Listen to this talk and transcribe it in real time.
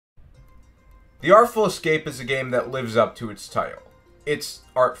The Artful Escape is a game that lives up to its title. It's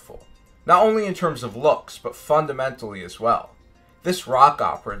artful, not only in terms of looks, but fundamentally as well. This rock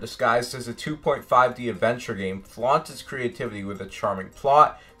opera, disguised as a 2.5D adventure game, flaunts its creativity with a charming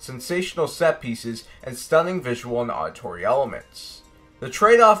plot, sensational set pieces, and stunning visual and auditory elements. The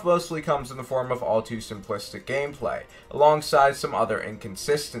trade-off mostly comes in the form of all too simplistic gameplay, alongside some other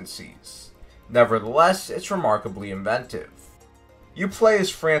inconsistencies. Nevertheless, it's remarkably inventive. You play as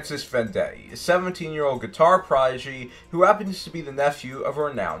Francis Vendetti, a 17-year-old guitar prodigy who happens to be the nephew of a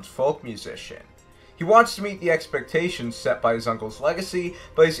renowned folk musician. He wants to meet the expectations set by his uncle's legacy,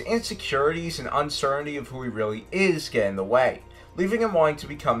 but his insecurities and uncertainty of who he really is get in the way, leaving him wanting to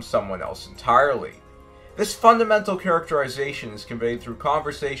become someone else entirely. This fundamental characterization is conveyed through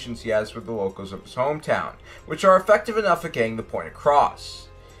conversations he has with the locals of his hometown, which are effective enough at getting the point across.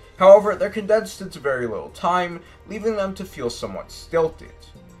 However, they're condensed into very little time, leaving them to feel somewhat stilted.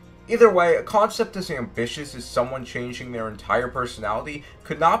 Either way, a concept as ambitious as someone changing their entire personality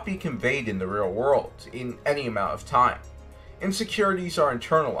could not be conveyed in the real world, in any amount of time. Insecurities are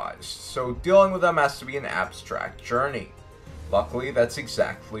internalized, so dealing with them has to be an abstract journey. Luckily, that's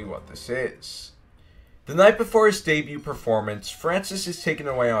exactly what this is. The night before his debut performance, Francis is taken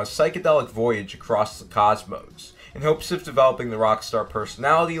away on a psychedelic voyage across the cosmos, in hopes of developing the rockstar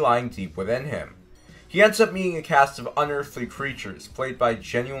personality lying deep within him. He ends up meeting a cast of unearthly creatures, played by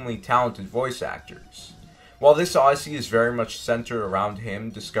genuinely talented voice actors. While this odyssey is very much centered around him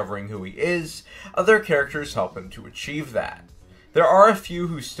discovering who he is, other characters help him to achieve that. There are a few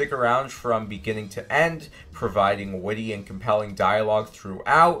who stick around from beginning to end, providing witty and compelling dialogue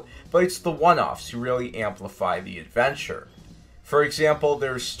throughout, but it's the one-offs who really amplify the adventure. For example,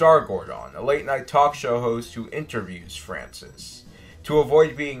 there's Star Gordon, a late-night talk show host who interviews Francis. To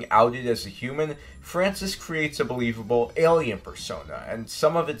avoid being outed as a human, Francis creates a believable alien persona, and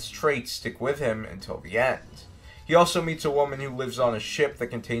some of its traits stick with him until the end. He also meets a woman who lives on a ship that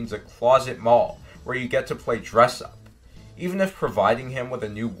contains a closet mall, where you get to play dress-up. Even if providing him with a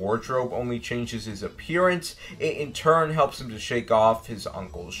new wardrobe only changes his appearance, it in turn helps him to shake off his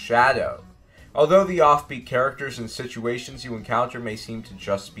uncle's shadow. Although the offbeat characters and situations you encounter may seem to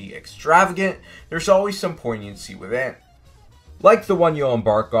just be extravagant, there's always some poignancy within. Like the one you'll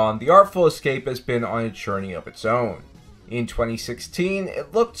embark on, the Artful Escape has been on a journey of its own. In 2016,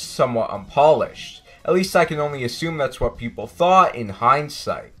 it looked somewhat unpolished. At least I can only assume that's what people thought in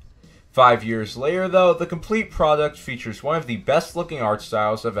hindsight. 5 years later though, the complete product features one of the best looking art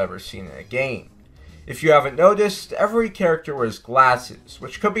styles I've ever seen in a game. If you haven't noticed, every character wears glasses,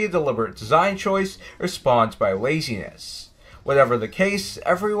 which could be a deliberate design choice or spawned by laziness. Whatever the case,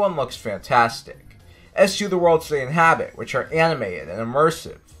 everyone looks fantastic, as do the worlds they inhabit, which are animated and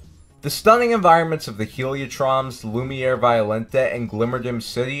immersive. The stunning environments of the Heliotroms, Lumiere Violenta, and Glimmerdim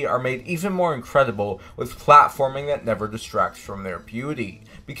City are made even more incredible with platforming that never distracts from their beauty,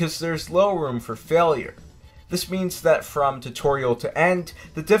 because there's little room for failure. This means that from tutorial to end,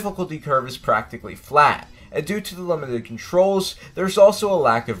 the difficulty curve is practically flat, and due to the limited controls, there's also a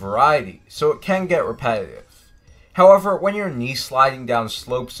lack of variety, so it can get repetitive. However, when you're knee-sliding down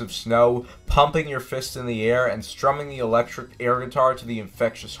slopes of snow, pumping your fist in the air, and strumming the electric air guitar to the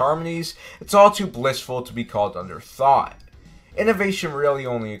infectious harmonies, it's all too blissful to be called underthought. Innovation really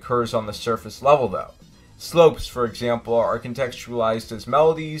only occurs on the surface level though. Slopes, for example, are contextualized as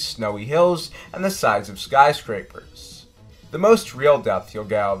melodies, snowy hills, and the sides of skyscrapers. The most real depth you'll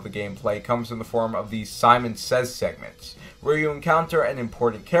get out of the gameplay comes in the form of these Simon Says segments, where you encounter an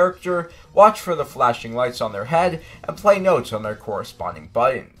important character, watch for the flashing lights on their head, and play notes on their corresponding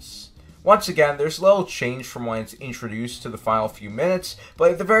buttons. Once again, there's little change from when it's introduced to the final few minutes,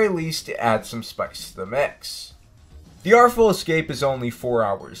 but at the very least it adds some spice to the mix. The Artful Escape is only 4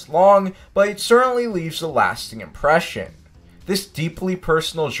 hours long, but it certainly leaves a lasting impression. This deeply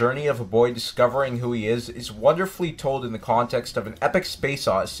personal journey of a boy discovering who he is wonderfully told in the context of an epic space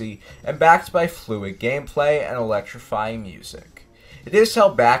odyssey and backed by fluid gameplay and electrifying music. It is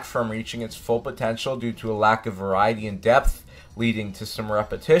held back from reaching its full potential due to a lack of variety and depth, leading to some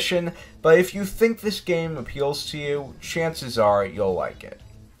repetition, but if you think this game appeals to you, chances are you'll like it.